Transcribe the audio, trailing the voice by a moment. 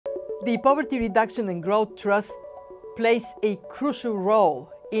The Poverty Reduction and Growth Trust plays a crucial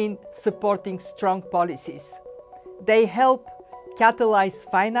role in supporting strong policies. They help catalyze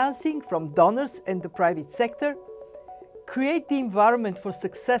financing from donors and the private sector, create the environment for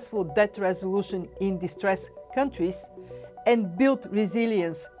successful debt resolution in distressed countries, and build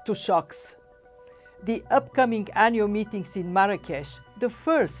resilience to shocks. The upcoming annual meetings in Marrakesh, the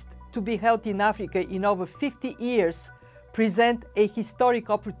first to be held in Africa in over 50 years, present a historic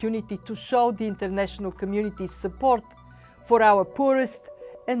opportunity to show the international community's support for our poorest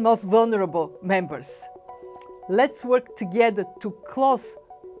and most vulnerable members. Let's work together to close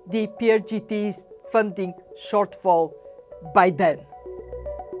the PRGT funding shortfall by then.